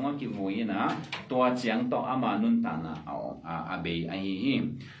วงสงกิบุยนะตัวเจียงต่ออามานุนตานะอาเบยไอหิม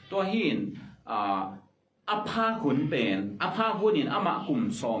ตัวหินอาภาขุนเป็นอาภาขุนินอามากุม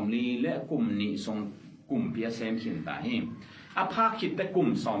สอมลีและกุมนิทรงกุมเปียเซมขินตาหิมอาภาคิดแต่กุม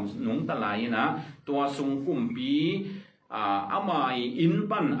สอมนุงตะไลนะตัวทรงกุมปีอามาอิน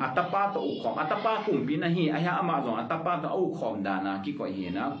ปันอัตปาตอุของอัตปากุมปีนะฮีอายะอามาจงอัตปาตอุของดานากิก่อยเฮ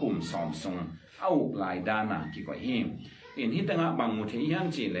นะกุมสอมทรงเอาหลายดานากิก่อยเฮอินที่ตั้งบางมุทยัน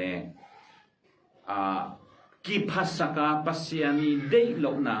จีเลกิภัสกาปัสยานีเดล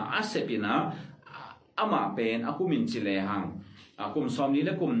กนาอาเซปินะอามาเป็นอากุมินจิเลหังกุมซอมนี้แล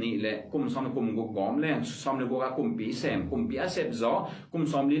ะกุมนี้และกุมซอมกุมกุกอมและซอมเลกุกกุมปีเซมกุมปีอาเซปจอกุม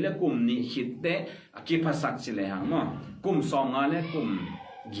ซอมนี้และกุมนี้คิดเตกิภัสักจิเลหังมั้งกุมซอมงาและกุม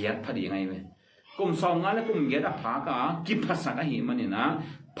เกียรติพอดีไงเว้ยกุมซอมงาและกุมเกียรติพากากิภัสักหิมันนี่นะ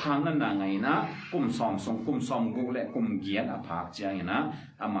พังนั่นน่ะไงนะกุมซอมทรงกุมซอมกุกและกุมเกียรติพากเจียงนะ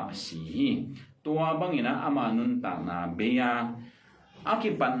อามาสีตัวบางนะอามานุนตานาเบียอากิ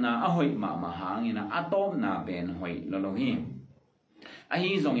ปันนาอาหอยมาหางนะอาโตมนาเป็นหอยลโลหิอาฮี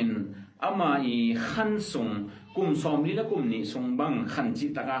จงอินอามาอีขันทรงกุมซอมลีและกุมนี้ทรงบังขันจิ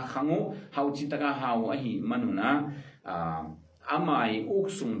ตตะกาขังุเฮาจิตตะกาเฮาอาฮีมนุนะอามาอีอุก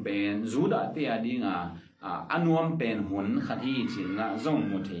ทรงเป็นจูดาเตียดิงอนุมเป็นหุนขัดฮีจินนะจง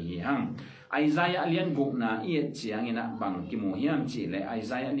มุทีหังไอซายาเลียนกุกนาเอียเจียงอินะบังกิโมฮิมจิเลไอ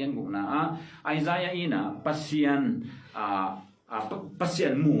ซายาเลียนกุกนาไอซายาอินะปัสยันปัสยั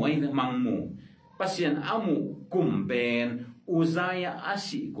นหมูไอมังหมูปัสยันอามูกุมเป็นอุซายาอา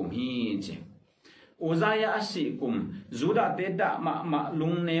ศิกุมฮีเจอุซายาอาศิกุมจูดาเตดะมาลุ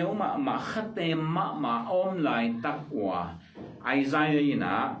งเนวมาขัดเตมมาอมไลตักวาไอซายาอิน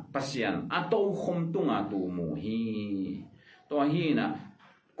ะปัสยันอาโตคมตุงอาตูมูฮีตัวฮีนะ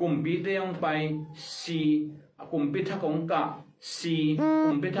กุมปีเตยองไปสีกุมปีทักองกะสีกุ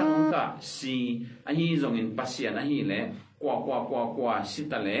มปีทักองกะสีอันนี้จงอินปัสยันอันนี้แหละกว่าสิ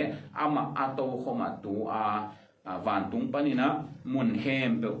ตะเลอามาอาโตคมาตูวันตุงปนินะมุนเข้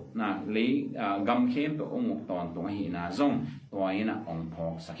มเปนะเลยกำเข้มเปองค์ตอนตัวหินะจงตัวหินะองพอ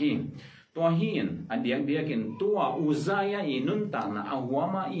กสักทีตัวหินอันเดียกินตัวอุซายาอินุนตานะอาหัว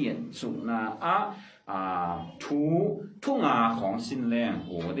มาเอียนสุนะทุงาของสินแรงโอ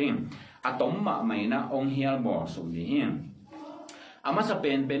ดิงอะตอมมาไม่นะองเฮียลบอกสุดีเฮียอามาสเ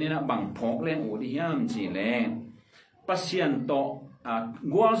ป็นนี่นะบังพอกเล่นโอดิเฮียมจีแรงปัสยันโต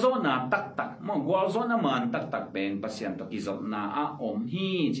กัวโซนาตักมั่งกัวโซนามันตักเป็นปัสยันโตกิจนาอมฮี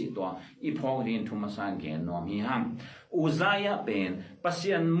จิตัวอีพอกเรียนทุมาสังเกนนอมฮีหังอุซายะเป็นปัส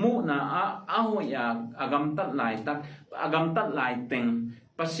ยันมุนาหัวยอากำตัดลายตักอากำตัดลายเต็ง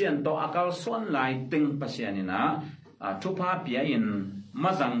ปัสยันโตอากาลส่วนลายเต็งปัสยันนี่นะทุพาเปียอินม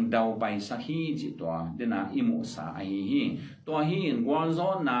าจังดาวไปสักฮีจิตัวเดนะอิมุสาไอฮีตัวฮีอินกัวโซ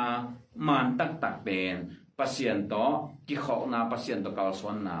นามันตักเป็นปัสยันโตกิขอกนาปัสยันโตกาลส่ว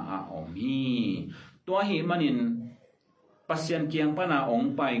นนาอมฮีตัวฮีมันอินปัสยันเกียงปนาอง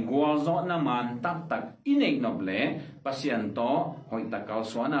ไปกัวโซนามันตักอินเอกนบเลปัสยันโตหอยตะกาล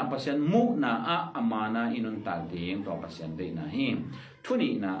ส่วนนาปัสยันมุนาอามานาอินุนตักเดียงตัวปัสยันเดนะฮีทุนี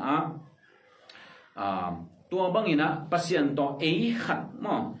นาตัวบางอินะปัสยันโตเอขัด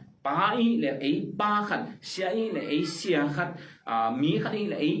มั้งปาอีเลเอปาขัดเสียอีเลเอเสียขัดมีขัดอี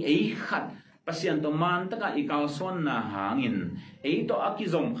เลเอขัดปัสยันโตมันตะกะอีกาลส่วนนาหางินเอโตอากิ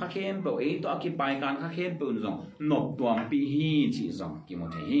จงข้าเข้มเปอเอโตอากิไปการข้าเข้มเปอจงนบตัวปีฮีจีจงกิโม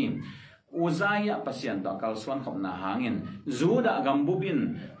เทฮี uzaya pasien to kal suan khop na hangin zuda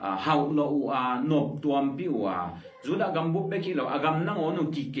gambubin hau lo nop tuam piwa zuda gambup be kilo agam nang onu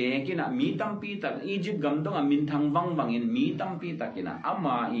kike kina mi tampi tak Egypt gam dong min thang wang wangin mi tampi takina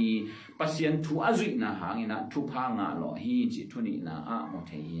ama I pasien thu azui na hangina thu pha nga lo hi chi thuni na mo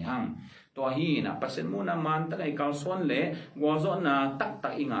the hi hang to hi na pasien mu na man ta kai kal suan le gozo na tak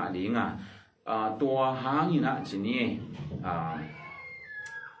tak inga linga to hangina chini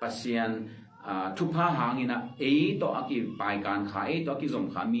pasien thu pha hangina to aki pai kan kha to ki zom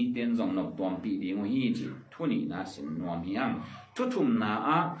kha mi ten zom nok tom pi ding hi chi thuni na sin nom hiang thu thum na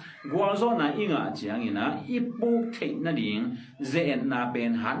gozo na inga chiang ina ipu the na ding zen na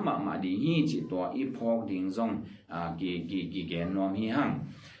pen han ma di hi chi to ipok ding zong ki gen nom hi hang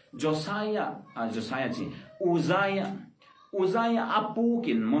Josiah chi Uzaya apu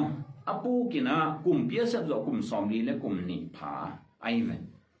kin mo apu kina kumpia sep zo kum somli le kum ni pha aiven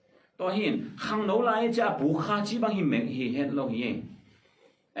to hin khang no lai cha bu kha chi bang hi mek hi het lo hi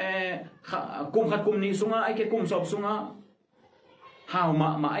kum khat kum ni sunga ai ke kum sop sunga hau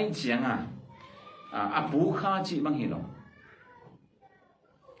ma ai chiang apu kha chi bang hi lo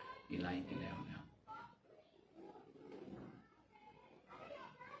ilai ke le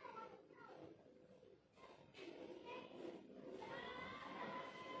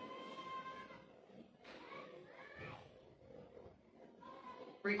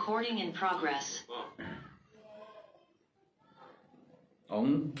Recording in progress.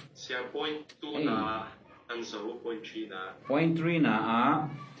 Ông Sia point 2 na answer point 3 na. Point 3 na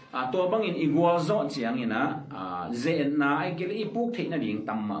to bangin igual zo chiang ina zen na ai kele ipuk theina ding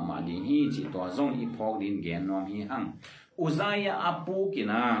tamma ma ding hi chi to zong ipok din gen nom hi hang Uzaya apu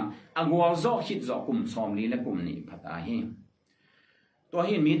kina agwal zo hit zo kum somli le kum ni phata hi to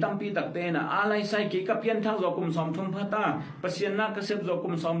hin mi tampi takte na alai sai ki ka pian thang zo kum som thum phata pasien na ka sep zo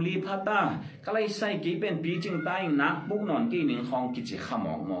kum som li phata kalai sai ki pen pi ching tai na buk non ki ning khong ki chi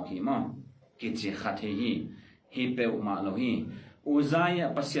khamong mo ki mo ki chi khathe hi pe ma lo hi Uzaya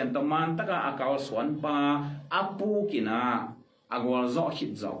pasien to man taka akaw swan pa apu kina agwal zo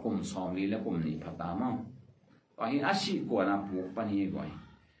hit zo kum som li le kum ni phata mo to hi asi ko na pu pan hi goi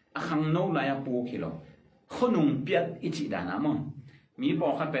akhang no la ya pu khilo khonung piat ichi dana mo mi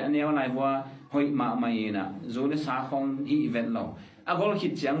bo khat pe aneo lai wa hoi ma mai na zule sa khong hi event lo agol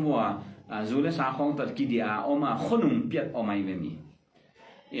khit chiang wa zule sa khong tat ki dia oma khonung piat omai ve mi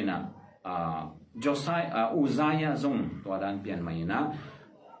ina Josiah Uzaya zong to dan pian mai na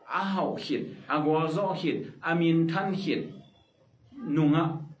hau khit agol zo khit amin than khit nunga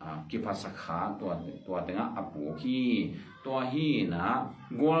ki pasakha to tenga apu ki to hi na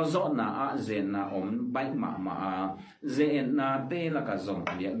gol zo na zen na bai ma zen na te la ka zong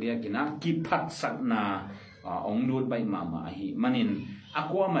dia kina ki phat sak na ong lut bai ma hi manin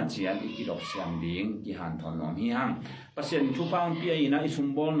akwa ma chian ikidok siam ding ki han thon nom hi hang pasien thu pang pia ina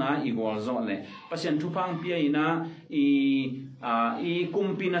isumbol na I gol zo le pasien thu pang pia ina I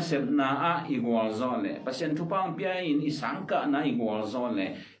kumpi na sep na I gol zo le pasien thu pang pia in isangka na I gol zo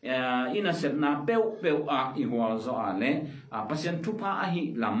le ina sep na peu I gol zo le pasien thu pa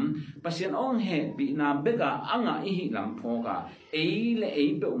hi lam pasien ong he bi na bega anga hi lam thoka le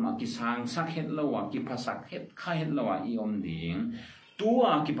peu ma ki sang sak het lo wa ki phasak het kha het lo wa I om ding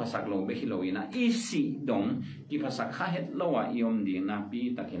tua ki pasak lo be hiloina isi dong ki pasak kha het lowa iom ding na pi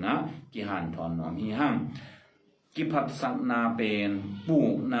takina ki han thon nom hi hang ki phat sak na pen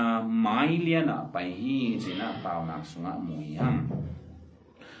pu na mai liana pai hi jina pau na sunga mui hang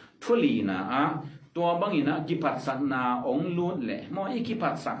thuli na to bangina ki phat sak na ong lut le mo I ki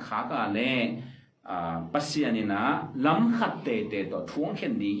phat sak kha ka le pasianina lam khat te to thuang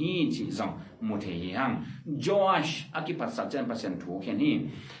khen di hi chi zong mu the hi hang Joash akipat sak chen pasien thu khen hi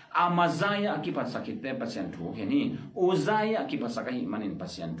Amazaya akipat sakit te pasien thu khen hi Uzaya akipat sak hi manin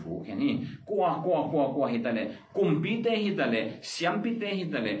pasien thu khen hi kwa hitale kumpi te hitale siampi te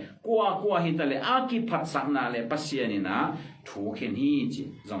hitale kwa hitale akipat sak na le pasianina thu khen hi chi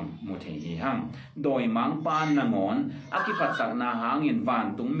zong mu the hi hang doi mang pan na ngon akipat sak na hangin van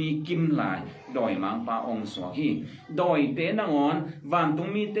tung mi kim lai doi mang pa ong so hi doi te na ngon van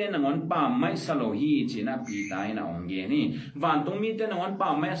tung mi te na ngon pa mai salo hi chi na pi tai na ong ge ni van tung mi te na ngon pa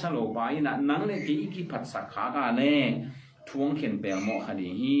mai salo pa ina nang le ki phat sak kha ka le thuang khen pel mo khadi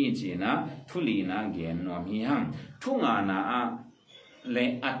hi chi na thuli na gen nom hi hang thunga na le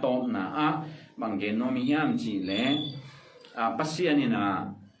atom na bang gen nom hi ham chi le pasianina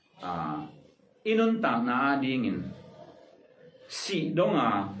inun ta na dingin si donga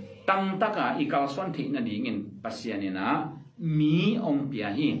tang taka ikal swan thi na dingin pasianina mi ong pia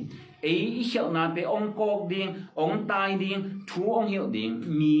hi ý hiệu na te ông cột điên ông tai điên thu ông hiệu điên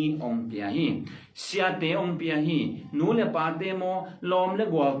mi ông bia hi sia te ông bia hi nu le pa te mo lom le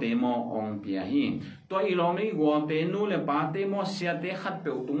gwal te mo ông bia hi to i lom le gwal te nu le pa te mo sia te khat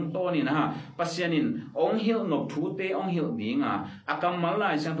pe tung to ni na pasianin ông hiệu nộp thu te ông hiệu ding akam mal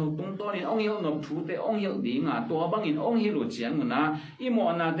lai sang thu tung to ni ông hiệu nộp thu te ông hiệu ding to bangin ông hiệu lu chiang na i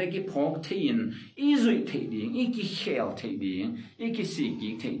mo na te ki phok thein i zui the ding i ki khel the ding i ki si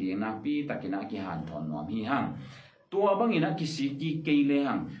ki the ding na pi takina ki han thon nom hi hang tua bangina ki si ki keile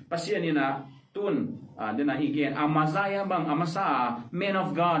hang pasianina tun dena igen amazaya bang amasa man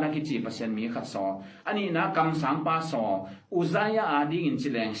of god ki chi pasian mi khat so ani na kam sang pa so uzaya adi in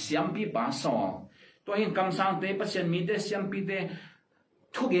chileng siam pi pa so to hin kam sang te pasian mi te siam pi te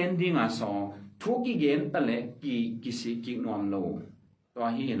thu gen ding a so thu ki gen tale ki si ki nom lo to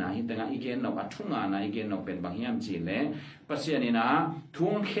hi na hi tanga igen no athunga na igen no pen bang hiam chi le pasianina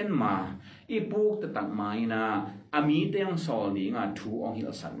thung khen ma ipuk ta tak mai na ami teng sol ni nga thu ong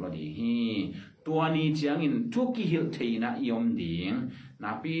hil sak lo di hi tua ni chiang in thu ki hil theina yom ding na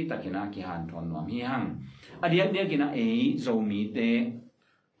pi takina ki han thon nom hi hang adiak dia kina e zo mi te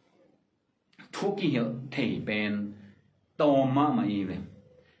thu ki hil thei pen to ma ma i ve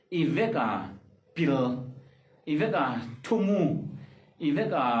i veka pil i veka thumu i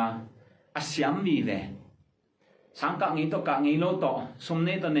veka asyam vi ve sang ka ngi to ka ngi lo to sum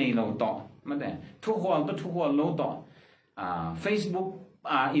ne to nei lo to ma de thu hol lo to Facebook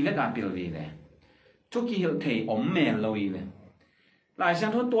i veka pil vi ve thu ki hil thei om men lo i ve lai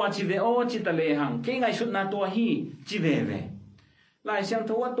sang tho tua chi ve o chi ta le hang ke ngai sut na tua hi chi ve ve lai sang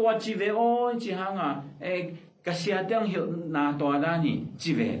tho tua chi ve o chi hanga e ka sia tang hil na tua da ni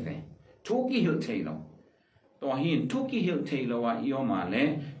chi ve ve thu ki hil thei lo to hin thu ki hil thei lo wa yo ma le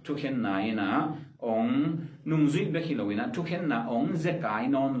thu khen na ina ong nung zui be hi lo ina thu khen na ong ze kai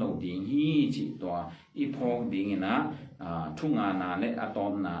non lo ding hi chi to i phok ding ina thunga na le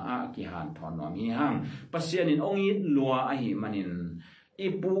atom na a ki han thon nom hi hang pasianin ong i lua a hi manin i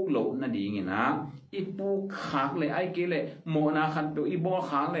puk lo na ding ina i puk khak le ai ke le mo na khat pe i bo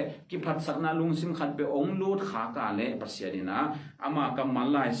khak le ki phat sak na lung sim khat pe ong lut kha ka le pasianina ama kamal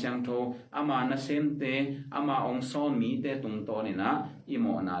lai siang tho ama na sem te ama ong son mi te tung to ni na i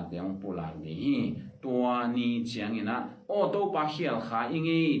mo na te ong pulak ni hi tua ni chiang ina o to pa hial kha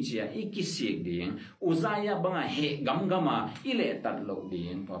inge chia ikisik ding uzaya banga he gam gama ile tat lo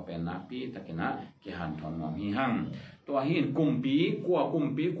ding to pe na pi takina ki han thon nom hi hang to hin kumpi kwa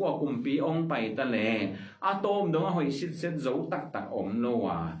ong pai ta le atom dong hoi sit set zo tak tak om lo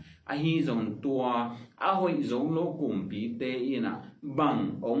wa a hi zong tua a hoi zo lo kumpi te ina bang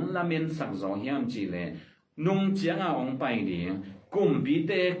ong lamen sak zo hiam chi le nung chiang a ong pai ding kumpi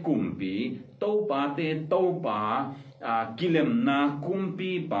te kumpi to pa te to pa kilem na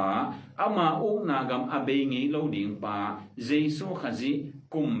kumpi pa ama uk na gam abe ngi lo ding pa jesu khazi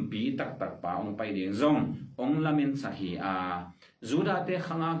kumpi tak tak pa ong pai ding zong ong lamen sahi zuda te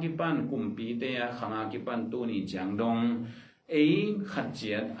khanga ki pan kumpi te khanga ki pan tu ni chang dong ei khat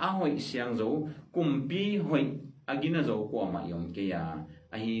chiat a hoi siang zo kumpi hoi agina zo ko ma yom ke ya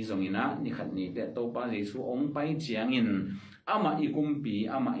a hi zong ina ni khat ni te to pa jesu ong pai chiang in ama i kumpi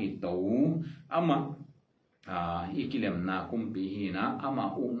ama i to ama ikilem na kumpi hi na ama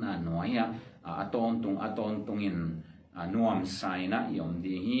uk na noya aton tung in nuam sai na yom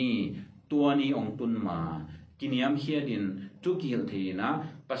di hi tuani ong tun ma kiniam hiadin tukil thina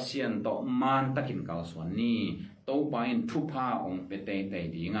pasien to man takin kal swan ni to pain thupa ong pete te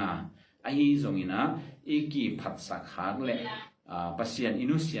dinga a hi zongina iki phat sak khak le pasien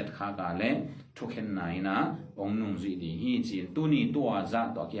inusiat kha ka le thukhen nai na ong nung zui di hi chin tuni tua za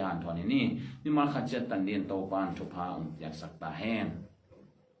to ki han thoni ni mal kha chat tan din to pan thupa ong yak sak ta hen